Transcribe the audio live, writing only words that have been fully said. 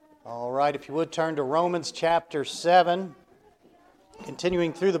All right, if you would turn to Romans chapter 7,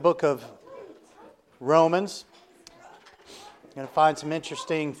 continuing through the book of Romans. You're going to find some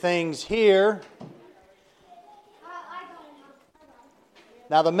interesting things here.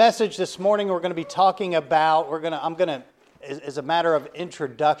 Now, the message this morning we're going to be talking about, as a matter of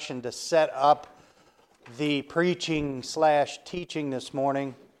introduction to set up the preaching/teaching this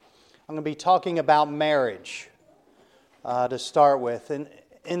morning, I'm going to be talking about marriage to start with. And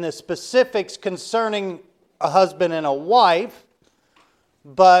in the specifics concerning a husband and a wife,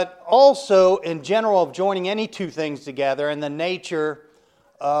 but also in general of joining any two things together and the nature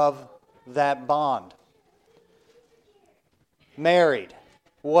of that bond. Married.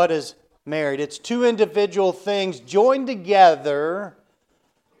 What is married? It's two individual things joined together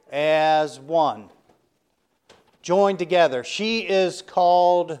as one. Joined together. She is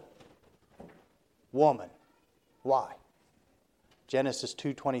called woman. Why? Genesis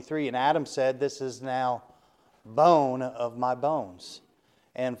 2:23, and Adam said, "This is now bone of my bones,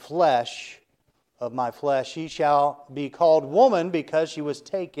 and flesh of my flesh. She shall be called woman because she was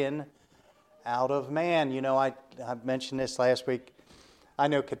taken out of man." You know, I mentioned this last week. I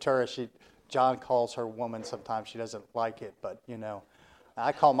know Keturah, John calls her woman sometimes. She doesn't like it, but, you know,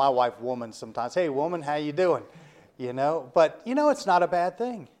 I call my wife woman sometimes. "Hey, woman, how you doing?" You know, but, you know, it's not a bad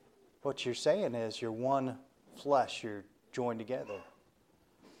thing. What you're saying is you're one flesh. You're joined together.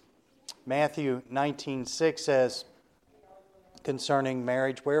 Matthew 19:6 says concerning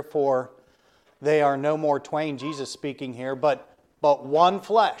marriage, "Wherefore they are no more twain," Jesus speaking here, but one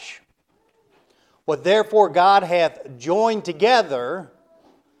flesh. "What therefore God hath joined together,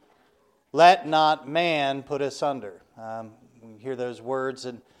 let not man put asunder." We hear those words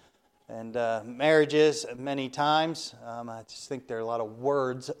and marriages many times. I just think there are a lot of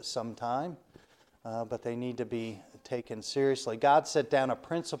words sometimes, but they need to be taken seriously. God set down a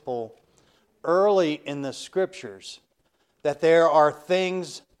principle early in the Scriptures that there are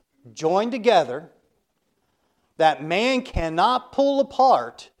things joined together that man cannot pull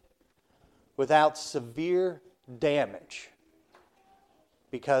apart without severe damage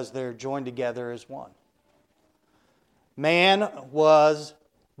because they're joined together as one. Man was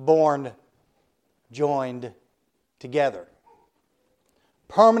born joined together,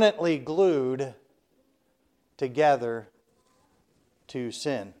 permanently glued together to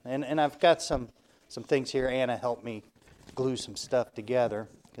sin. And I've got some things here. Anna helped me glue some stuff together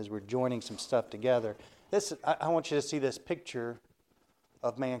because we're joining some stuff together. I want you to see this picture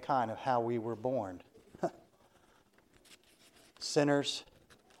of mankind, of how we were born. Sinners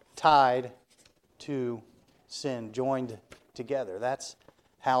tied to sin, joined together. That's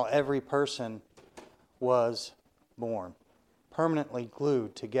how every person was born, permanently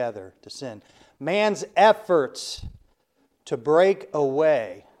glued together to sin. Man's efforts to break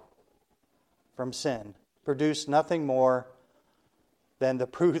away from sin produce nothing more than the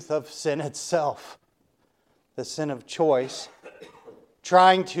proof of sin itself, the sin of choice.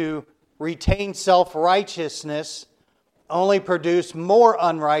 Trying to retain self-righteousness only produce more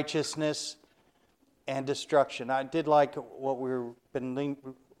unrighteousness and destruction. I did like what we've been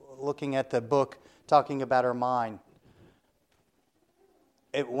looking at the book, talking about our mind.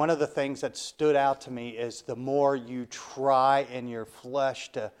 One of the things that stood out to me is the more you try in your flesh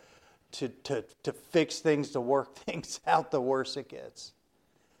to fix things, to work things out, the worse it gets.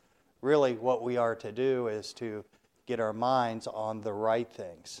 Really, what we are to do is to get our minds on the right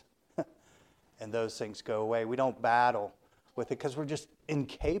things. And those things go away. We don't battle with it because we're just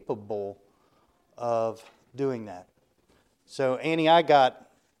incapable of doing that. So, Annie, I got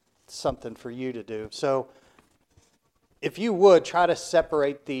something for you to do. So, if you would, try to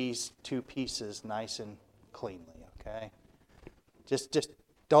separate these two pieces nice and cleanly, okay? Just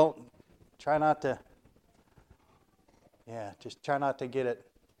don't, try not to get it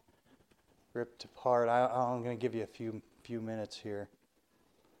ripped apart. I'm going to give you a few minutes here.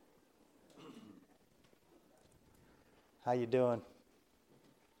 How you doing?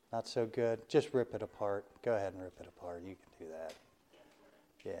 Not so good. Just rip it apart. Go ahead and rip it apart. You can do that.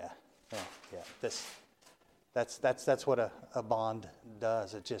 Yeah. That's what a bond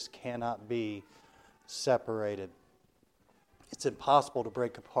does. It just cannot be separated. It's impossible to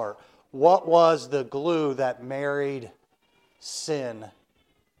break apart. What was the glue that married sin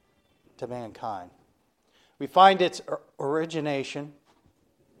to mankind? We find its origination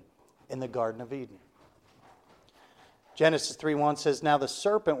in the Garden of Eden. Genesis 3:1 says, "Now the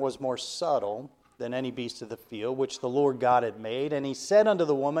serpent was more subtle than any beast of the field, which the Lord God had made. And he said unto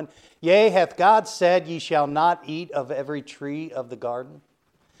the woman, Yea, hath God said, Ye shall not eat of every tree of the garden?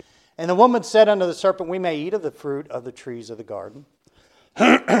 And the woman said unto the serpent, We may eat of the fruit of the trees of the garden.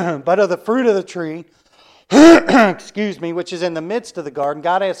 But of the fruit of the tree, excuse me, which is in the midst of the garden,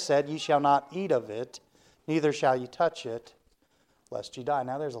 God has said, "Ye shall not eat of it, neither shall you touch it, lest you die."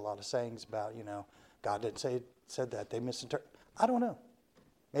 Now there's a lot of sayings about, God didn't said that. They misinterpret. I don't know.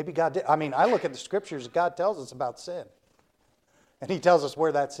 Maybe God did. I mean, I look at the scriptures, God tells us about sin. And he tells us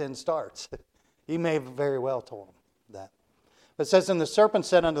where that sin starts. He may have very well told him that. But it says, "And the serpent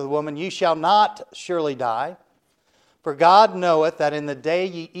said unto the woman, Ye shall not surely die. For God knoweth that in the day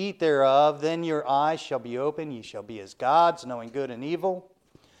ye eat thereof, then your eyes shall be open, ye shall be as gods, knowing good and evil."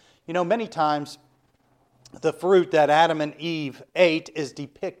 Many times the fruit that Adam and Eve ate is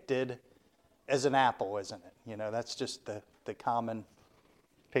depicted as an apple, isn't it? That's just the common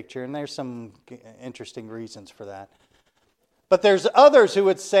picture, and there's some interesting reasons for that. But there's others who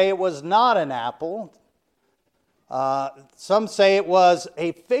would say it was not an apple. Some say it was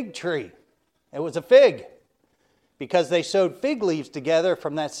a fig tree. It was a fig, because they sewed fig leaves together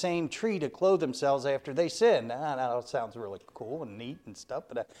from that same tree to clothe themselves after they sinned. Now, that sounds really cool and neat and stuff,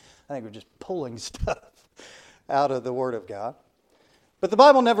 but I think we're just pulling stuff out of the Word of God. But the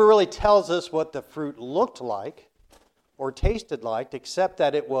Bible never really tells us what the fruit looked like or tasted like, except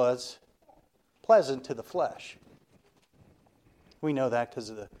that it was pleasant to the flesh. We know that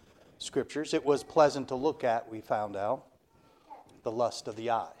because of the Scriptures. It was pleasant to look at, we found out. The lust of the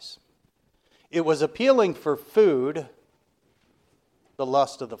eyes. It was appealing for food, the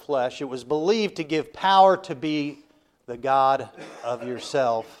lust of the flesh. It was believed to give power to be the God of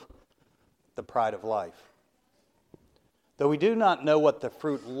yourself, the pride of life. Though we do not know what the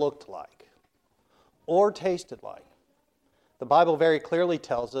fruit looked like or tasted like, the Bible very clearly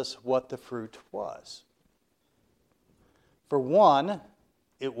tells us what the fruit was. For one,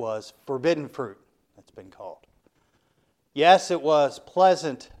 it was forbidden fruit, it's been called. Yes, it was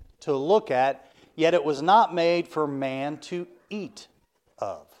pleasant to look at, yet it was not made for man to eat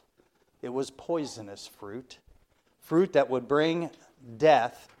of. It was poisonous fruit, fruit that would bring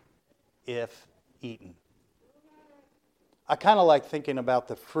death if eaten. I kind of like thinking about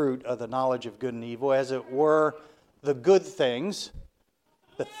the fruit of the knowledge of good and evil as it were the good things,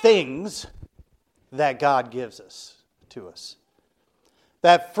 the things that God gives us to us.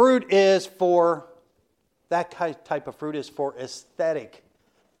 That fruit is for, that type of fruit is for aesthetic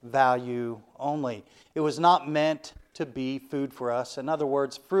value only. It was not meant to be food for us. In other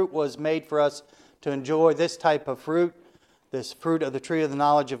words, fruit was made for us to enjoy. This type of fruit, this fruit of the tree of the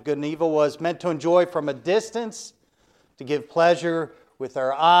knowledge of good and evil, was meant to enjoy from a distance, to give pleasure with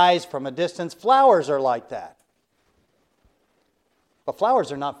our eyes from a distance. Flowers are like that. But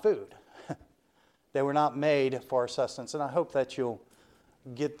flowers are not food. They were not made for our sustenance. And I hope that you'll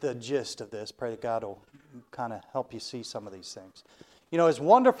get the gist of this. Pray that God will kind of help you see some of these things. As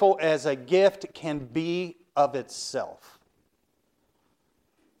wonderful as a gift can be of itself,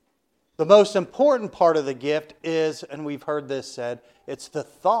 the most important part of the gift is, and we've heard this said, it's the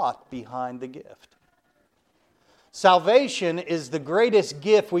thought behind the gift. Salvation is the greatest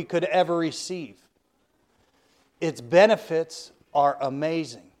gift we could ever receive. Its benefits are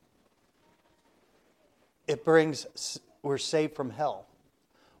amazing. We're saved from hell.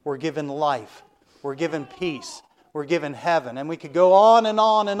 We're given life. We're given peace. We're given heaven. And we could go on and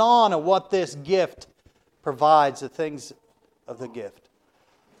on and on of what this gift provides, the things of the gift.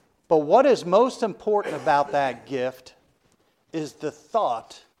 But what is most important about that gift is the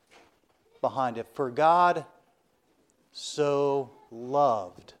thought behind it. For God so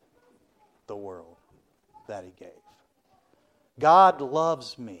loved the world that He gave. God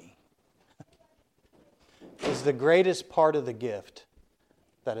loves me is the greatest part of the gift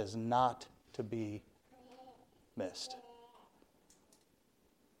that is not to be missed.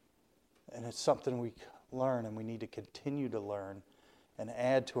 And it's something we learn and we need to continue to learn and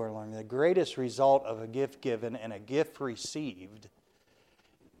add to our learning. The greatest result of a gift given and a gift received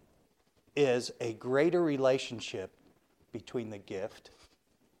is a greater relationship between the gift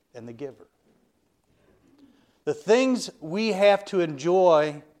and the giver. The things we have to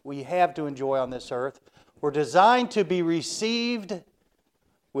enjoy on this earth were designed to be received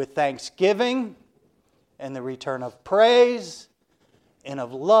with thanksgiving and the return of praise and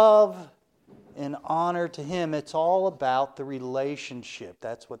of love and honor to Him. It's all about the relationship.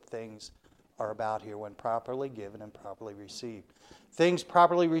 That's what things are about here when properly given and properly received. Things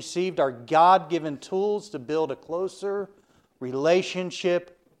properly received are God-given tools to build a closer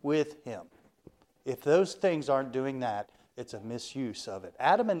relationship with Him. If those things aren't doing that, it's a misuse of it.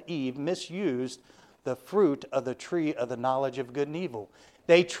 Adam and Eve misused the fruit of the tree of the knowledge of good and evil.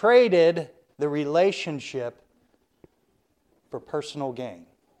 They traded the relationship for personal gain.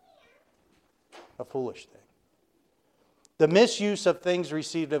 A foolish thing. The misuse of things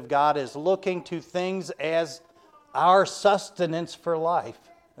received of God is looking to things as our sustenance for life.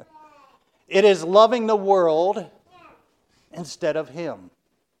 It is loving the world instead of Him.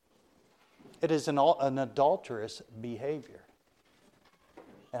 It is an adulterous behavior.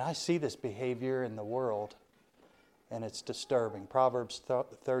 And I see this behavior in the world, and it's disturbing. Proverbs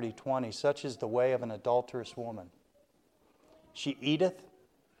 30:20, such is the way of an adulterous woman. She eateth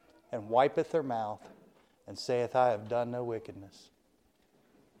and wipeth her mouth, and saith, I have done no wickedness.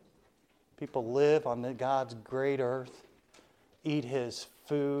 People live on God's great earth, eat His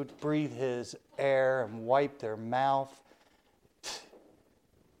food, breathe His air, and wipe their mouth,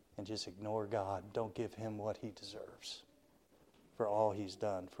 and just ignore God. Don't give Him what He deserves for all He's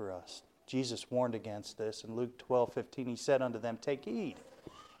done for us. Jesus warned against this in Luke 12:15. He said unto them, take heed,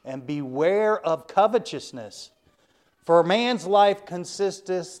 and beware of covetousness, for a man's life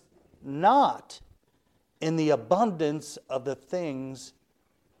consisteth not in the abundance of the things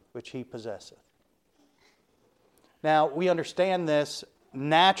which he possesseth. Now, we understand this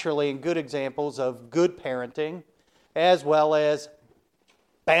naturally in good examples of good parenting, as well as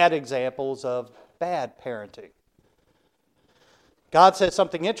bad examples of bad parenting. God says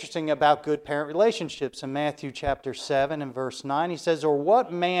something interesting about good parent relationships in Matthew chapter 7 and verse 9. He says, or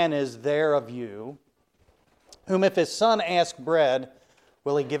what man is there of you, whom if his son ask bread,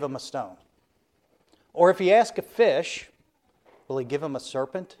 will he give him a stone? Or if he ask a fish, will he give him a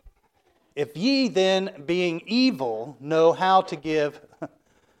serpent? If ye then, being evil, know how to give,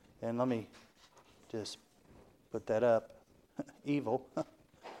 and let me just put that up, evil,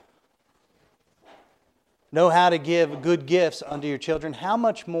 know how to give good gifts unto your children, how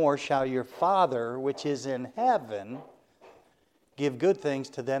much more shall your Father, which is in heaven, give good things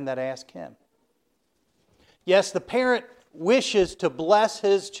to them that ask Him? Yes, the parent wishes to bless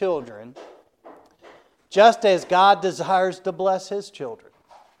his children, just as God desires to bless His children.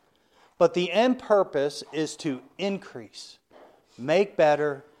 But the end purpose is to increase, make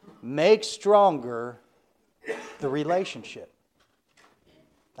better, make stronger the relationship.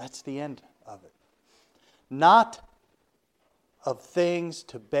 That's the end of it. Not of things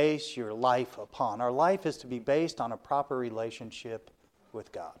to base your life upon. Our life is to be based on a proper relationship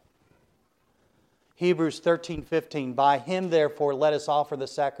with God. Hebrews 13:15, by Him therefore let us offer the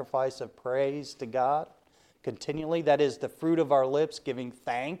sacrifice of praise to God continually. That is the fruit of our lips, giving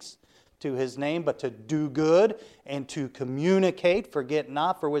thanks to His name, but to do good and to communicate. Forget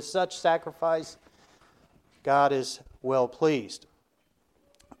not, for with such sacrifice God is well pleased.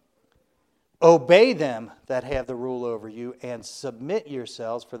 Obey them that have the rule over you, and submit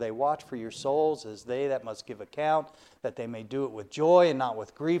yourselves, for they watch for your souls as they that must give account, that they may do it with joy and not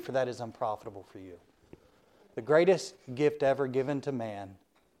with grief, for that is unprofitable for you. The greatest gift ever given to man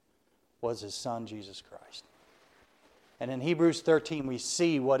was His Son, Jesus Christ. And in Hebrews 13, we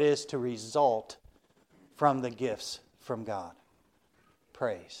see what is to result from the gifts from God.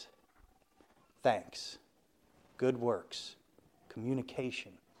 Praise, thanks, good works,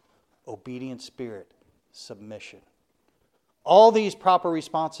 communication, obedient spirit, submission. All these proper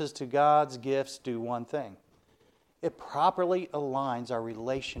responses to God's gifts do one thing. It properly aligns our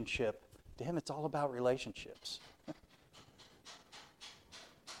relationship to Him. It's all about relationships.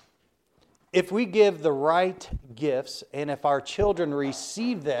 If we give the right gifts, and if our children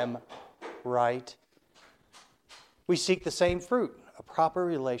receive them right, we seek the same fruit, a proper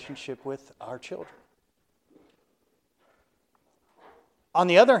relationship with our children. On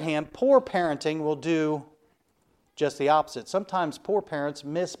the other hand, poor parenting will do just the opposite. Sometimes poor parents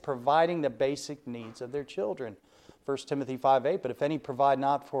miss providing the basic needs of their children. 1 Timothy 5:8, but if any provide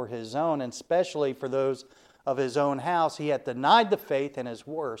not for his own, and especially for those of his own house, he hath denied the faith and is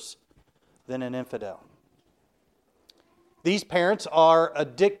worse than an infidel. These parents are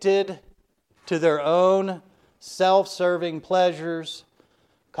addicted to their own self-serving pleasures,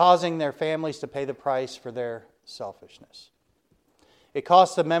 causing their families to pay the price for their selfishness. It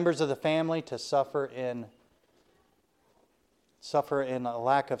costs the members of the family to suffer in a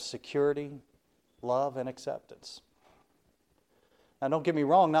lack of security, love, and acceptance. Now, don't get me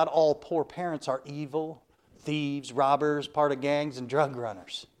wrong, not all poor parents are evil, thieves, robbers, part of gangs, and drug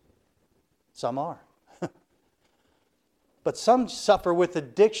runners. Some are. But some suffer with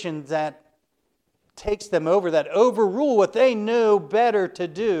addiction that takes them over, that overrule what they know better to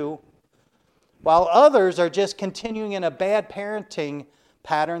do, while others are just continuing in a bad parenting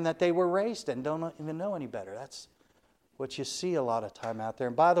pattern that they were raised in, don't even know any better. That's what you see a lot of time out there.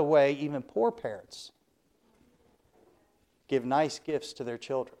 And by the way, even poor parents give nice gifts to their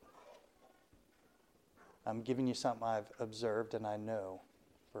children. I'm giving you something I've observed and I know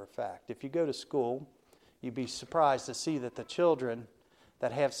for a fact. If you go to school, you'd be surprised to see that the children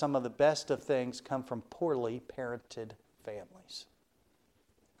that have some of the best of things come from poorly parented families.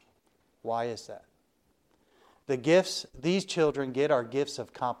 Why is that? The gifts these children get are gifts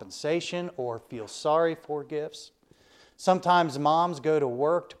of compensation or feel sorry for gifts. Sometimes moms go to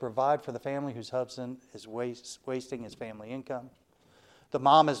work to provide for the family whose husband is wasting his family income. The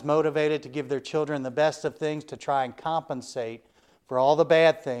mom is motivated to give their children the best of things to try and compensate for all the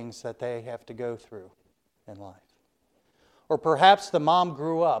bad things that they have to go through in life. Or perhaps the mom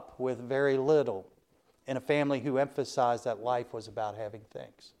grew up with very little in a family who emphasized that life was about having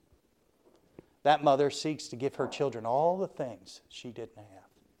things. That mother seeks to give her children all the things she didn't have.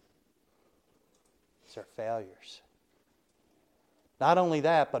 These are failures. Not only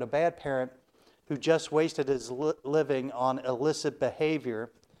that, but a bad parent who just wasted his living on illicit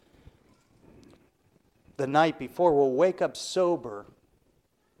behavior the night before will wake up sober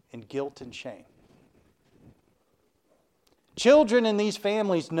in guilt and shame. Children in these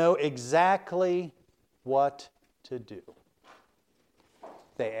families know exactly what to do.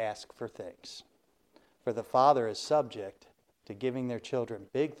 They ask for things. For the father is subject to giving their children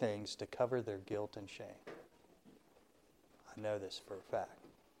big things to cover their guilt and shame. I know this for a fact.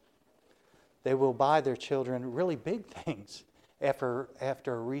 They will buy their children really big things after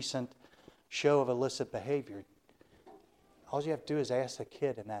a recent show of illicit behavior. All you have to do is ask a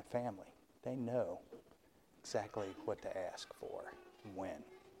kid in that family. They know exactly what to ask for and when.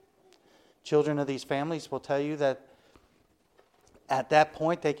 Children of these families will tell you that at that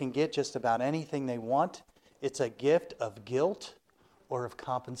point they can get just about anything they want. It's a gift of guilt or of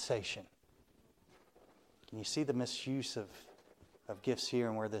compensation. Can you see the misuse of gifts here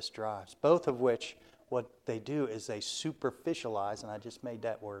and where this drives? Both of which, what they do is they superficialize, and I just made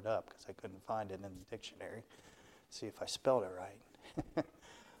that word up because I couldn't find it in the dictionary. See if I spelled it right.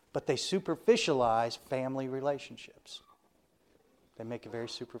 But they superficialize family relationships. They make it very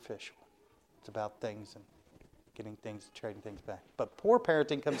superficial. It's about things and getting things, trading things back. But poor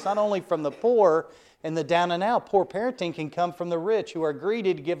parenting comes not only from the poor and the down and out. Poor parenting can come from the rich who are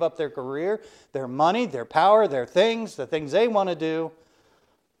greedy to give up their career, their money, their power, their things, the things they want to do.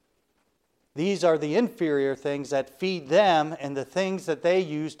 These are the inferior things that feed them and the things that they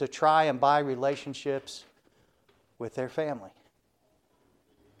use to try and buy relationships with their family.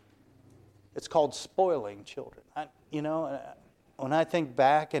 It's called spoiling children. When I think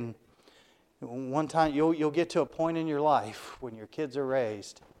back, and one time you'll get to a point in your life when your kids are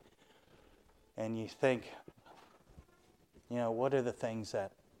raised and you think, what are the things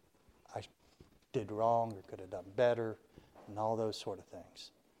that I did wrong or could have done better, and all those sort of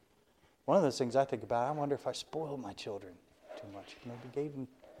things. One of those things I think about, I wonder if I spoiled my children too much, maybe gave them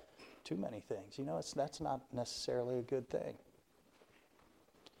too many things. That's not necessarily a good thing.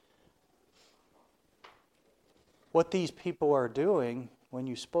 What these people are doing, when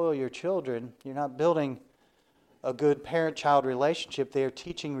you spoil your children, you're not building a good parent-child relationship. They are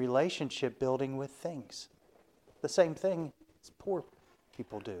teaching relationship building with things. The same thing as poor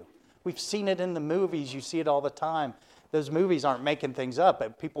people do. We've seen it in the movies. You see it all the time. Those movies aren't making things up,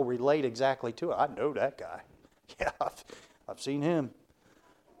 but people relate exactly to it. I know that guy. Yeah, I've seen him.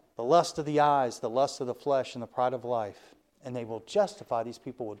 The lust of the eyes, the lust of the flesh, and the pride of life. And these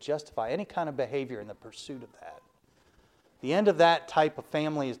people will justify any kind of behavior in the pursuit of that. The end of that type of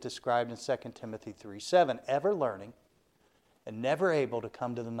family is described in 2 Timothy 3:7, ever learning and never able to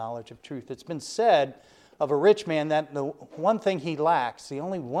come to the knowledge of truth. It's been said of a rich man that the only one thing he lacks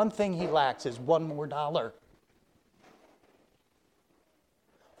is one more dollar.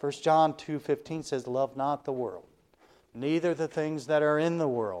 1 John 2:15 says, love not the world, neither the things that are in the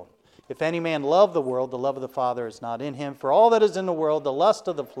world. If any man love the world, the love of the Father is not in him. For all that is in the world, the lust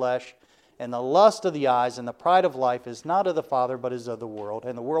of the flesh, and the lust of the eyes, and the pride of life is not of the Father, but is of the world.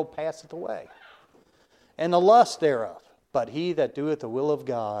 And the world passeth away, and the lust thereof. But he that doeth the will of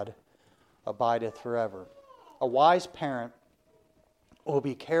God abideth forever. A wise parent will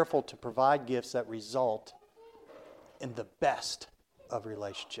be careful to provide gifts that result in the best of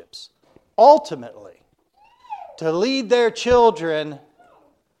relationships. Ultimately, to lead their children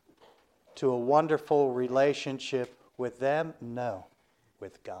to a wonderful relationship with them? No,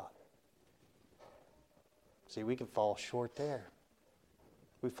 with God. See, we can fall short there.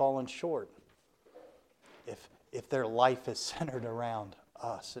 We've fallen short. If their life is centered around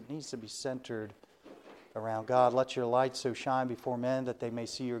us, it needs to be centered around God. Let your light so shine before men that they may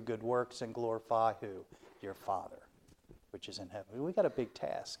see your good works and glorify who? Your Father, which is in heaven. We got a big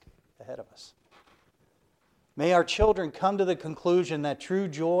task ahead of us. May our children come to the conclusion that true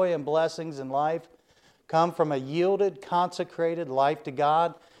joy and blessings in life come from a yielded, consecrated life to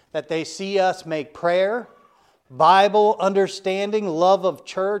God. that they see us make prayer, Bible understanding, love of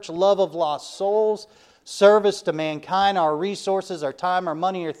church, love of lost souls, service to mankind, our resources, our time, our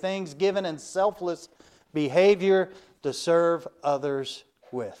money, our things given in selfless behavior to serve others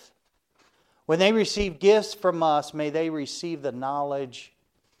with. When they receive gifts from us, may they receive the knowledge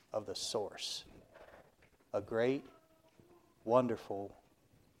of the source. A great, wonderful,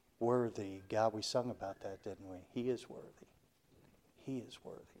 worthy God. We sung about that, didn't we? He is worthy. He is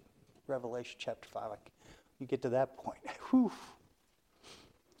worthy. Revelation chapter 5. You get to that point. Whew.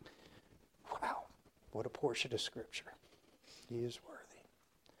 Wow. What a portion of Scripture. He is worthy.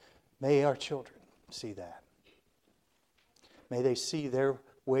 May our children see that. May they see their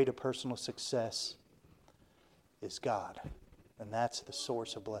way to personal success is God. And that's the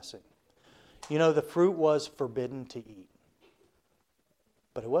source of blessing. You know, the fruit was forbidden to eat.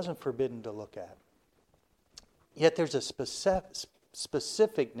 But it wasn't forbidden to look at. Yet there's a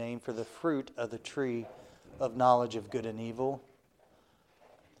specific name for the fruit of the tree of knowledge of good and evil.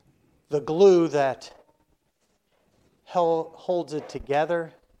 The glue that holds it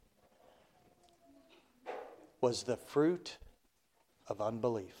together was the fruit of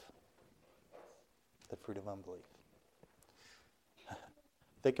unbelief. The fruit of unbelief.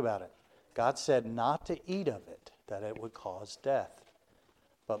 Think about it. God said not to eat of it, that it would cause death.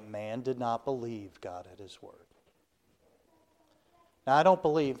 But man did not believe God at His word. Now,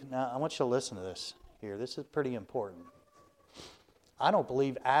 I want you to listen to this here. This is pretty important. I don't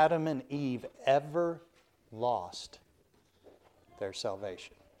believe Adam and Eve ever lost their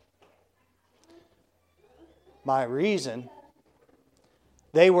salvation. My reason,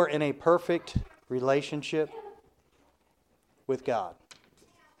 they were in a perfect relationship with God.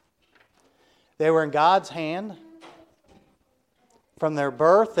 They were in God's hand. From their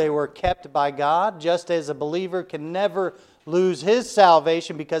birth, they were kept by God, just as a believer can never lose his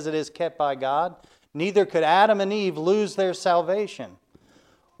salvation because it is kept by God. Neither could Adam and Eve lose their salvation.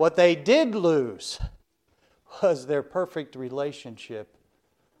 What they did lose was their perfect relationship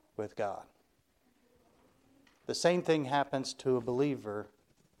with God. The same thing happens to a believer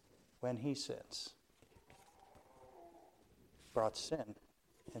when he sins. Brought sin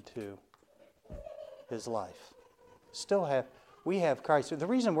into his life. We have Christ. The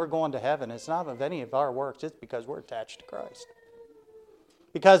reason we're going to heaven is not of any of our works. It's because we're attached to Christ.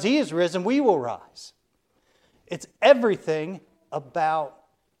 Because He is risen, we will rise. It's everything about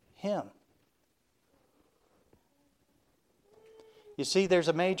Him. You see, there's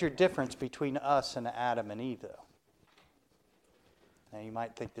a major difference between us and Adam and Eve, though. Now, you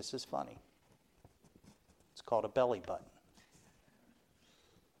might think this is funny. It's called a belly button.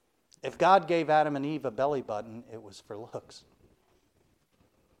 If God gave Adam and Eve a belly button, it was for looks.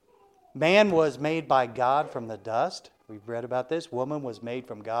 Man was made by God from the dust. We've read about this. Woman was made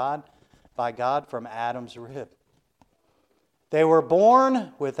by God from Adam's rib. They were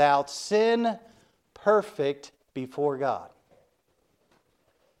born without sin, perfect before God.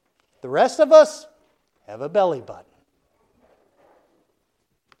 The rest of us have a belly button.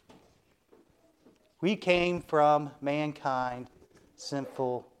 We came from mankind,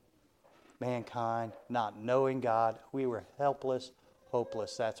 sinful mankind, not knowing God. We were helpless,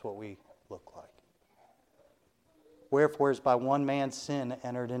 hopeless. That's what we look like. Wherefore, as by one man's sin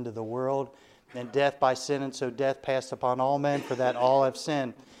entered into the world, and death by sin, and so death passed upon all men, for that all have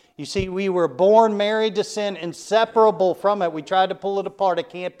sinned. You see, we were born married to sin, inseparable from it. We tried to pull it apart. It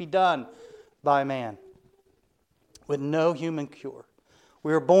can't be done by man. With no human cure.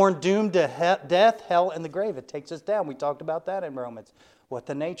 We were born doomed to death, hell, and the grave. It takes us down. We talked about that in Romans, what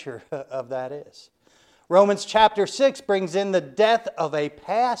the nature of that is. Romans chapter 6 brings in the death of a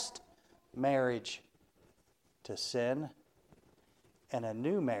past marriage to sin and a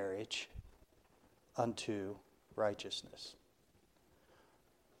new marriage unto righteousness.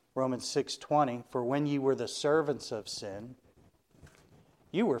 Romans 6:20, for when ye were the servants of sin,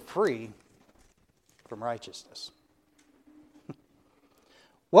 you were free from righteousness.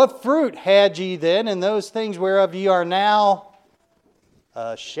 What fruit had ye then in those things whereof ye are now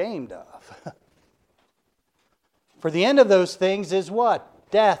ashamed of? For the end of those things is what?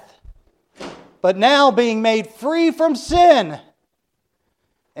 Death. But now being made free from sin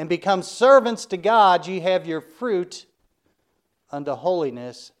and become servants to God, ye have your fruit unto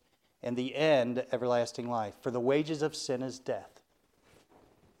holiness, and the end everlasting life. For the wages of sin is death.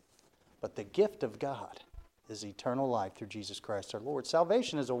 But the gift of God is eternal life through Jesus Christ our Lord.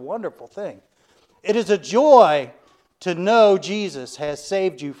 Salvation is a wonderful thing. It is a joy to know Jesus has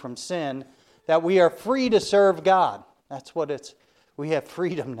saved you from sin, that we are free to serve God. That's what it's. We have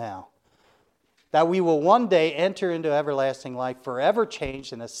freedom now. that we will one day enter into everlasting life, forever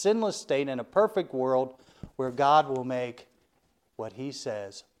changed in a sinless state in a perfect world where God will make what He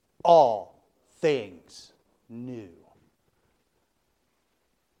says, all things new.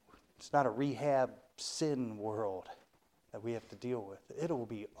 It's not a rehab sin world that we have to deal with. It will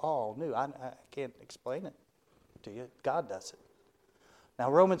be all new. I can't explain it to you. God does it. Now,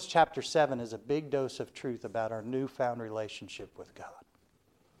 Romans chapter 7 is a big dose of truth about our newfound relationship with God.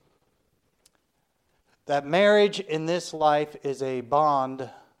 That marriage in this life is a bond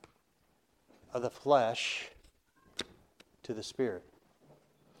of the flesh to the Spirit.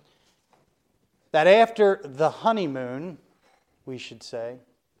 That after the honeymoon, we should say,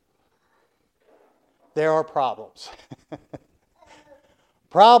 there are problems.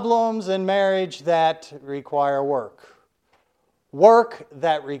 Problems in marriage that require work. Work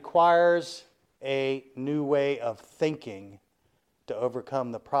that requires a new way of thinking to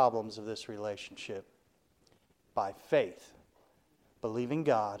overcome the problems of this relationship by faith, believing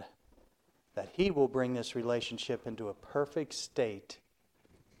God that He will bring this relationship into a perfect state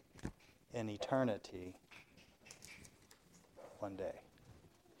in eternity one day.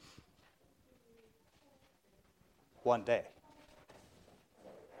 One day.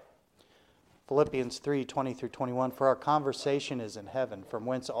 Philippians 3:20 through 21, for our conversation is in heaven, from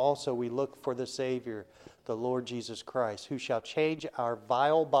whence also we look for the Savior, the Lord Jesus Christ, who shall change our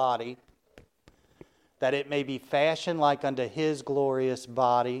vile body, that it may be fashioned like unto His glorious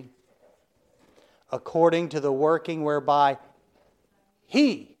body, according to the working whereby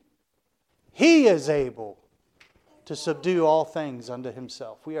He is able to subdue all things unto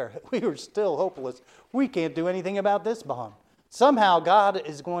Himself. We are still hopeless. We can't do anything about this bond. Somehow God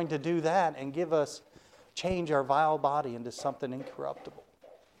is going to do that and change our vile body into something incorruptible.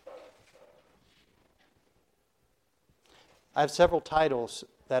 I have several titles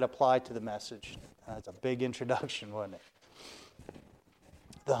that apply to the message. That's a big introduction, wasn't it?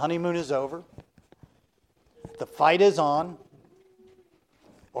 The honeymoon is over. The fight is on.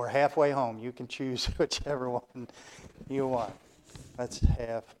 Or halfway home. You can choose whichever one you want. Let's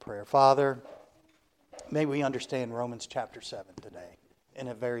have prayer. Father, may we understand Romans chapter 7 today in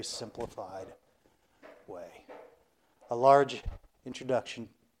a very simplified way. A large introduction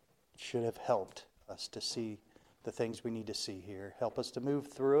should have helped us to see the things we need to see here. Help us to move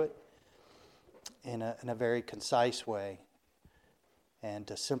through it in a very concise way and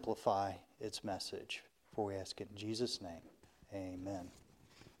to simplify its message. For we ask it in Jesus' name. Amen.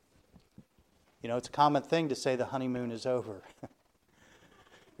 You know, it's a common thing to say the honeymoon is over.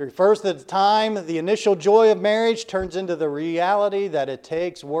 It refers to the time the initial joy of marriage turns into the reality that it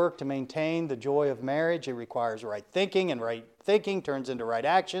takes work to maintain the joy of marriage. It requires right thinking, and right thinking turns into right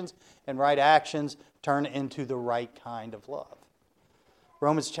actions, and right actions turn into the right kind of love.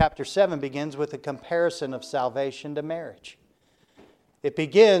 Romans chapter 7 begins with a comparison of salvation to marriage. It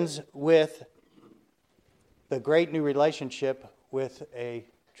begins with the great new relationship with a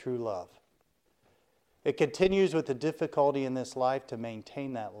true love. It continues with the difficulty in this life to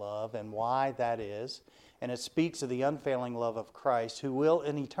maintain that love and why that is. And it speaks of the unfailing love of Christ, who will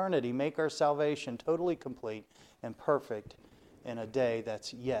in eternity make our salvation totally complete and perfect in a day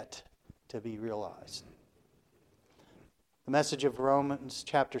that's yet to be realized. The message of Romans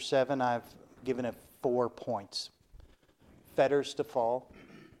chapter 7, I've given it 4 points. Fetters to fall,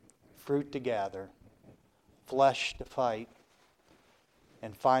 fruit to gather, flesh to fight,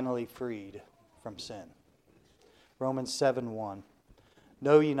 and finally freed from sin. Romans 7:1.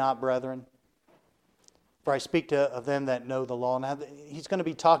 Know ye not, brethren, for I speak of them that know the law. Now, he's going to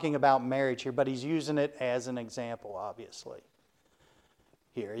be talking about marriage here, but he's using it as an example, obviously.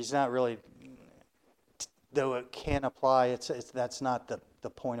 Here, he's not really, though it can apply, that's not the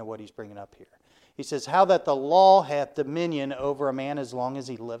point of what he's bringing up here. He says, how that the law hath dominion over a man as long as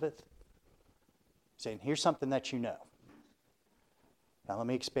he liveth. He's saying, here's something that you know. Now let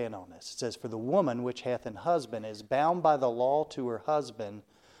me expand on this. It says, for the woman which hath an husband is bound by the law to her husband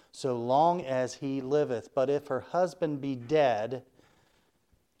so long as he liveth. But if her husband be dead,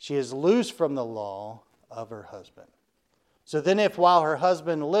 she is loose from the law of her husband. So then if while her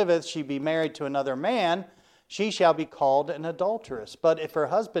husband liveth she be married to another man, she shall be called an adulteress. But if her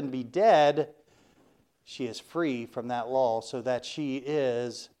husband be dead, she is free from that law, so that she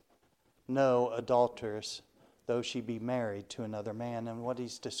is no adulteress, though she be married to another man. And what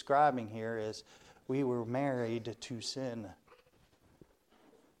he's describing here is we were married to sin.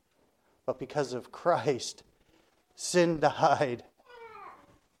 But because of Christ, sin died.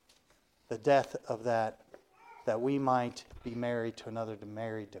 The death of that we might be married to another, to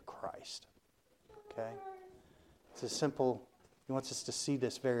married to Christ. Okay? It's a simple, he wants us to see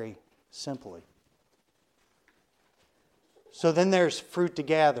this very simply. So then there's fruit to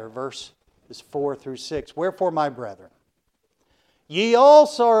gather, verses 4 through 6. Wherefore, my brethren, ye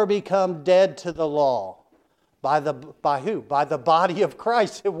also are become dead to the law. By who? By the body of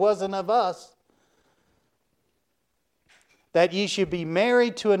Christ. It wasn't of us. That ye should be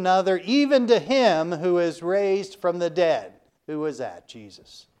married to another, even to him who is raised from the dead. Who is that?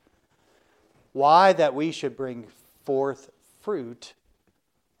 Jesus. Why? That we should bring forth fruit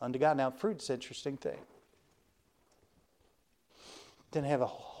unto God. Now, fruit's an interesting thing. Didn't have a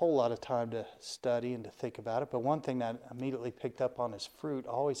whole lot of time to study and to think about it, but one thing that I immediately picked up on is fruit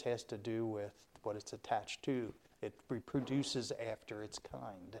always has to do with what it's attached to. It reproduces after its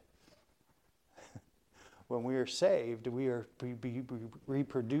kind. When we are saved, we are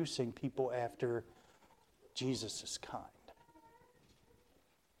reproducing people after Jesus' kind.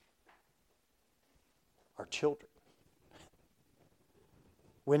 Our children.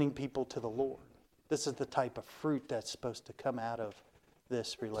 Winning people to the Lord. This is the type of fruit that's supposed to come out of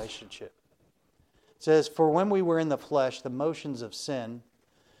this relationship. It says, for when we were in the flesh, the motions of sin,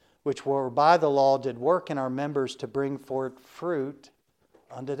 which were by the law, did work in our members to bring forth fruit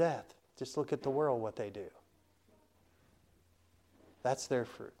unto death. Just look at the world, what they do. That's their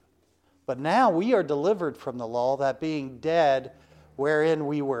fruit. But now we are delivered from the law, that being dead wherein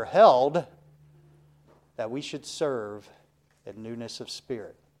we were held, that we should serve in newness of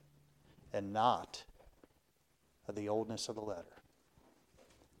spirit, and not of the oldness of the letter.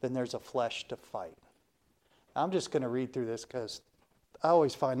 Then there's a flesh to fight. I'm just going to read through this because I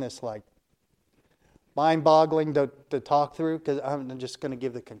always find this like mind-boggling to talk through, because I'm just going to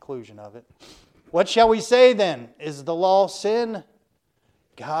give the conclusion of it. What shall we say then? Is the law sin?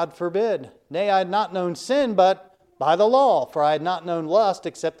 God forbid. Nay, I had not known sin but by the law, for I had not known lust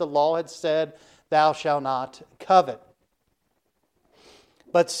except the law had said, thou shalt not covet.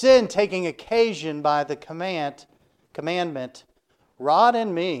 But sin, taking occasion by the commandment, wrought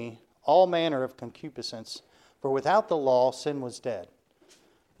in me all manner of concupiscence, for without the law sin was dead.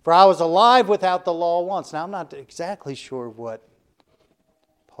 For I was alive without the law once. Now I'm not exactly sure what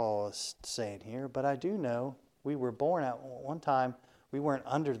Paul is saying here, but I do know we were born at one time, we weren't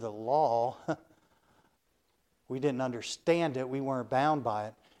under the law. We didn't understand it. We weren't bound by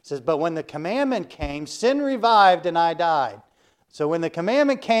it. It says, but when the commandment came, sin revived and I died. So when the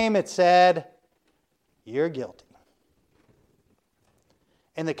commandment came, it said, you're guilty.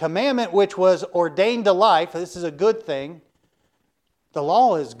 And the commandment which was ordained to life, this is a good thing. The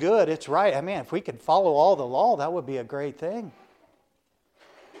law is good, it's right. I mean, if we could follow all the law, that would be a great thing.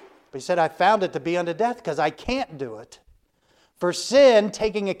 But he said, I found it to be unto death because I can't do it. For sin,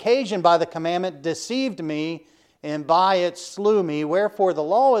 taking occasion by the commandment, deceived me, and by it slew me. Wherefore the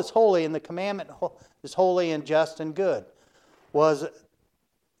law is holy, and the commandment is holy and just and good. Was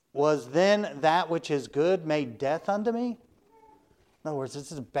then that which is good made death unto me? In other words,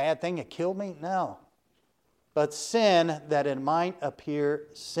 this is a bad thing, it killed me? No. But sin, that it might appear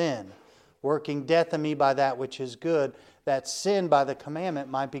sin, working death in me by that which is good, that sin by the commandment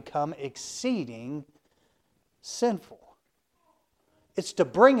might become exceeding sinful. It's to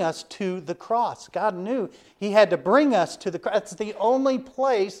bring us to the cross. God knew He had to bring us to the cross. That's the only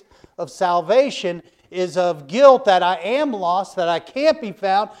place of salvation, is of guilt, that I am lost, that I can't be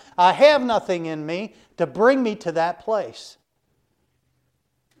found, I have nothing in me, to bring me to that place.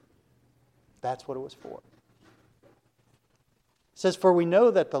 That's what it was for. It says, for we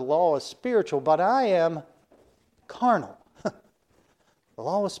know that the law is spiritual, but I am carnal. The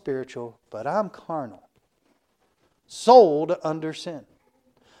law is spiritual, but I'm carnal. Sold under sin.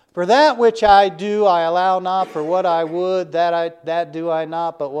 For that which I do, I allow not. For what I would, that do I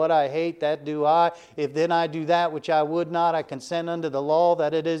not. But what I hate, that do I. If then I do that which I would not, I consent unto the law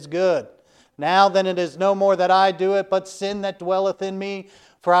that it is good. Now then it is no more that I do it, but sin that dwelleth in me.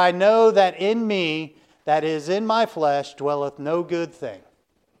 For I know that in me, that is in my flesh, dwelleth no good thing.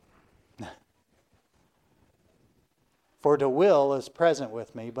 For to will is present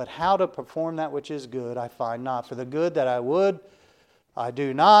with me, but how to perform that which is good I find not. For the good that I would, I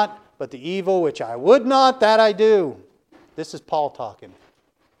do not, but the evil which I would not, that I do. This is Paul talking.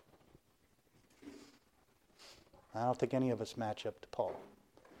 I don't think any of us match up to Paul.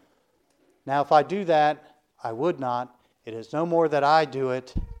 Now if I do that, I would not. It is no more that I do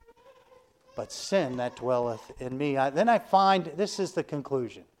it, but sin that dwelleth in me. Then I find, this is the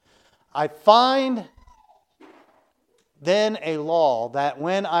conclusion. I find then a law that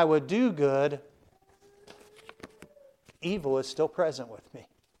when I would do good, evil is still present with me.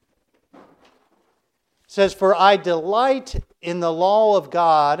 It says, for I delight in the law of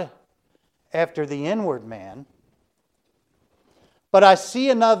God after the inward man, but I see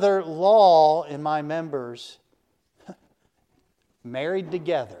another law in my members, married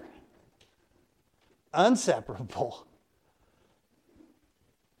together, inseparable,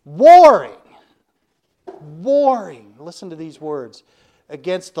 warring, listen to these words,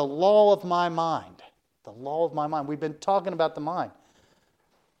 against the law of my mind. The law of my mind. We've been talking about the mind.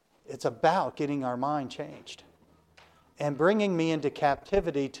 It's about getting our mind changed and bringing me into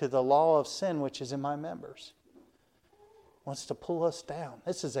captivity to the law of sin which is in my members. Wants to pull us down.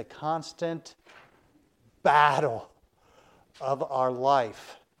 This is a constant battle of our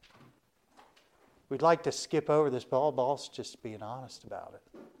life. We'd like to skip over this, but all boss just being honest about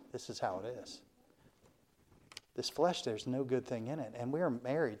it. This is how it is. This flesh, there's no good thing in it, and we are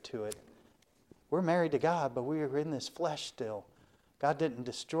married to it. We're married to God, but we are in this flesh still. God didn't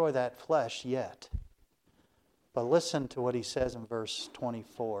destroy that flesh yet. But listen to what he says in verse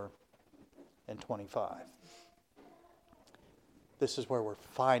 24 and 25. This is where we're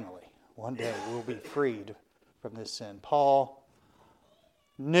finally, one day, we'll be freed from this sin. Paul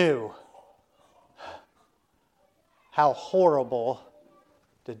knew how horrible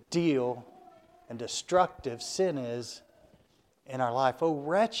the deal and destructive sin is in our life. Oh,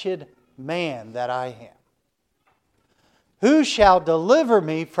 wretched man that I am. Who shall deliver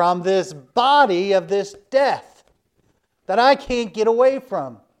me from this body of this death that I can't get away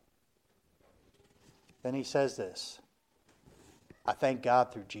from? Then he says this, I thank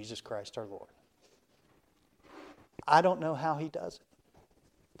God through Jesus Christ our Lord. I don't know how he does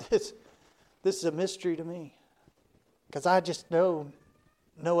it. This is a mystery to me. Because I just know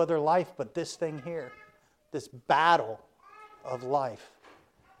no other life but this thing here. This battle of life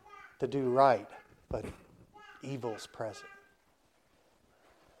to do right, but evil's present.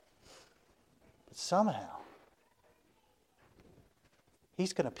 But somehow,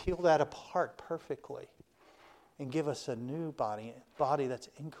 he's going to peel that apart perfectly and give us a new body that's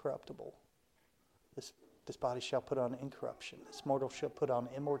incorruptible. This body shall put on incorruption. This mortal shall put on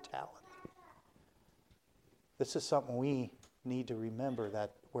immortality. This is something we need to remember,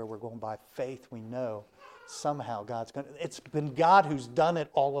 that where we're going by faith, we know somehow God's going to... It's been God who's done it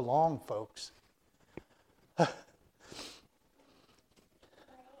all along, folks.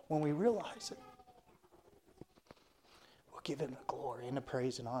 When we realize it, we'll give him the glory and the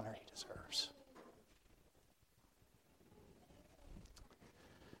praise and honor he deserves.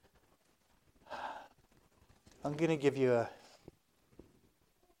 I'm going to give you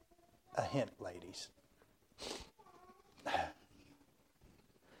a hint, ladies.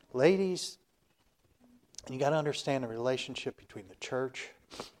 Ladies, you got to understand the relationship between the church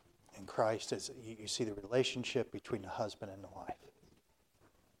and Christ. As you see the relationship between the husband and the wife.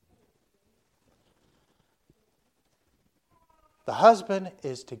 The husband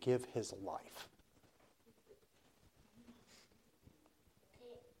is to give his life.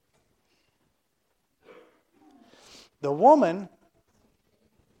 The woman,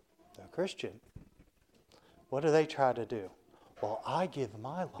 the Christian, what do they try to do? Well, I give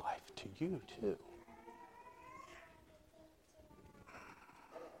my life to you too.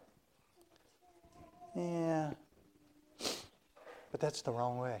 Yeah, but that's the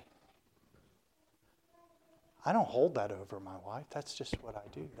wrong way. I don't hold that over my wife. That's just what I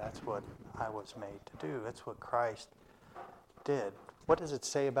do. That's what I was made to do. That's what Christ did. What does it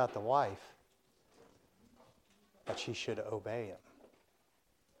say about the wife? That she should obey him.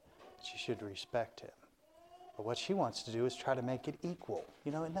 She should respect him. But what she wants to do is try to make it equal.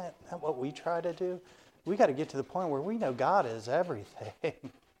 You know, isn't that what we try to do? We got to get to the point where we know God is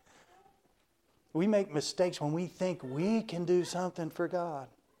everything. We make mistakes when we think we can do something for God.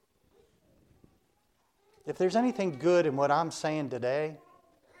 If there's anything good in what I'm saying today,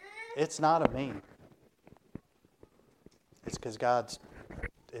 it's not of me. It's because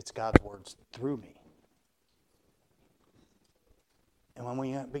it's God's words through me. And when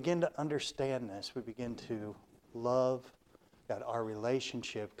we begin to understand this, we begin to love God. Our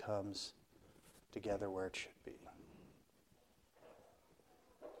relationship comes together where it should be.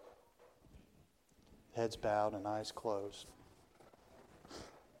 Heads bowed and eyes closed.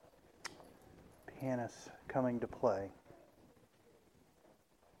 Pianist coming to play.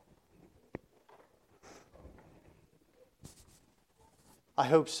 I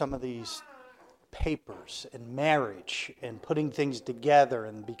hope some of these papers and marriage and putting things together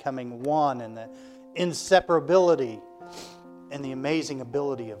and becoming one and the inseparability and the amazing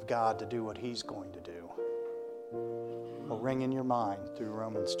ability of God to do what He's going to do will ring in your mind through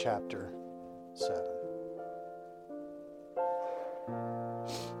Romans chapter 7.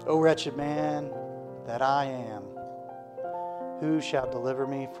 O wretched man that I am, who shall deliver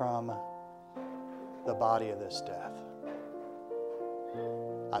me from the body of this death?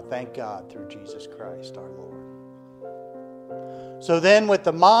 I thank God through Jesus Christ our Lord. So then with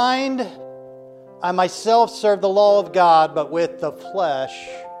the mind, I myself serve the law of God, but with the flesh,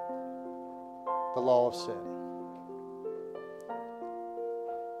 the law of sin.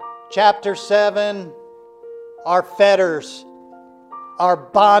 Chapter 7, our fetters, our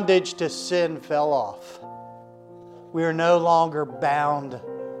bondage to sin fell off. We are no longer bound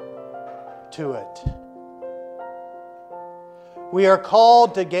to it. We are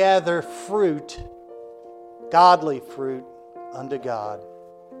called to gather fruit, godly fruit, unto God.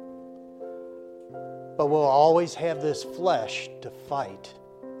 But we'll always have this flesh to fight.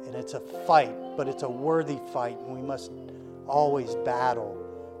 And it's a fight, but it's a worthy fight. And we must always battle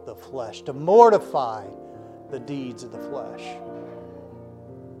the flesh, to mortify the deeds of the flesh.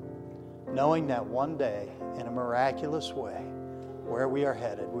 Knowing that one day, in a miraculous way, where we are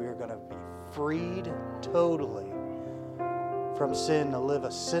headed, we are going to be freed totally from sin to live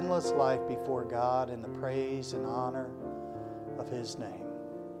a sinless life before God in the praise and honor of His name.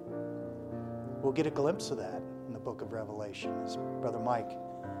 We'll get a glimpse of that in the book of Revelation as Brother Mike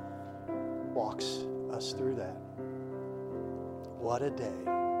walks us through that. What a day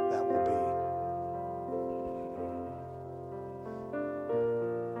that will be.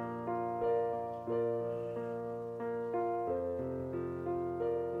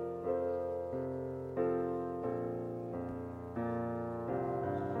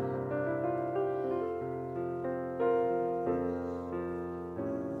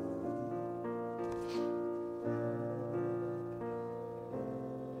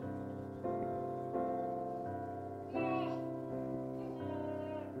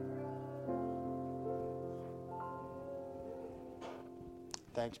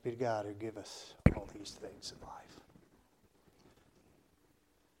 Thanks be to God who give us all these things in life.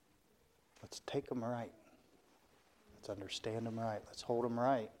 Let's take them right. Let's understand them right. Let's hold them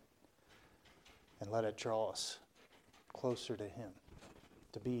right. And let it draw us closer to Him,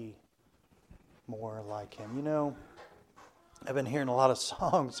 to be more like Him. You know, I've been hearing a lot of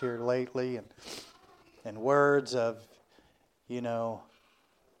songs here lately and words of, you know,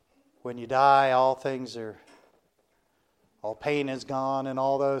 when you die, all pain is gone and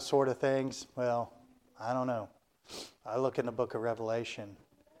all those sort of things. Well, I don't know. I look in the book of Revelation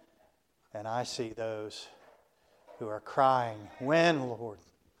and I see those who are crying, "When, Lord?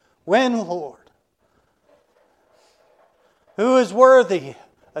 When, Lord? Who is worthy?"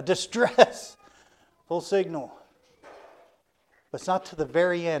 A distressful signal. But it's not to the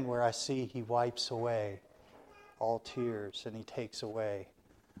very end where I see He wipes away all tears and He takes away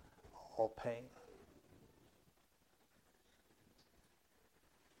all pain.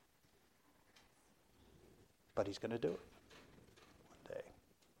 But He's going to do it one day.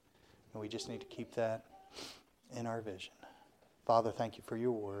 And we just need to keep that in our vision. Father, thank You for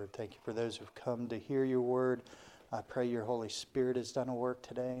Your word. Thank You for those who've come to hear Your word. I pray Your Holy Spirit has done a work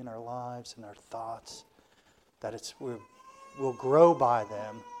today in our lives and our thoughts, that we'll grow by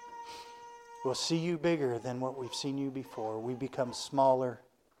them. We'll see You bigger than what we've seen You before. We become smaller.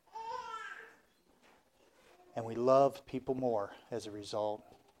 And we love people more as a result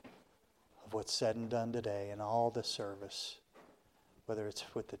of what's said and done today in all the service, whether it's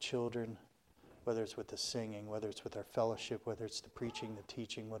with the children, whether it's with the singing, whether it's with our fellowship, whether it's the preaching, the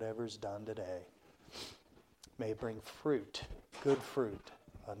teaching, whatever's done today. May it bring fruit, good fruit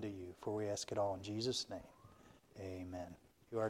unto You, for we ask it all in Jesus' name. Amen.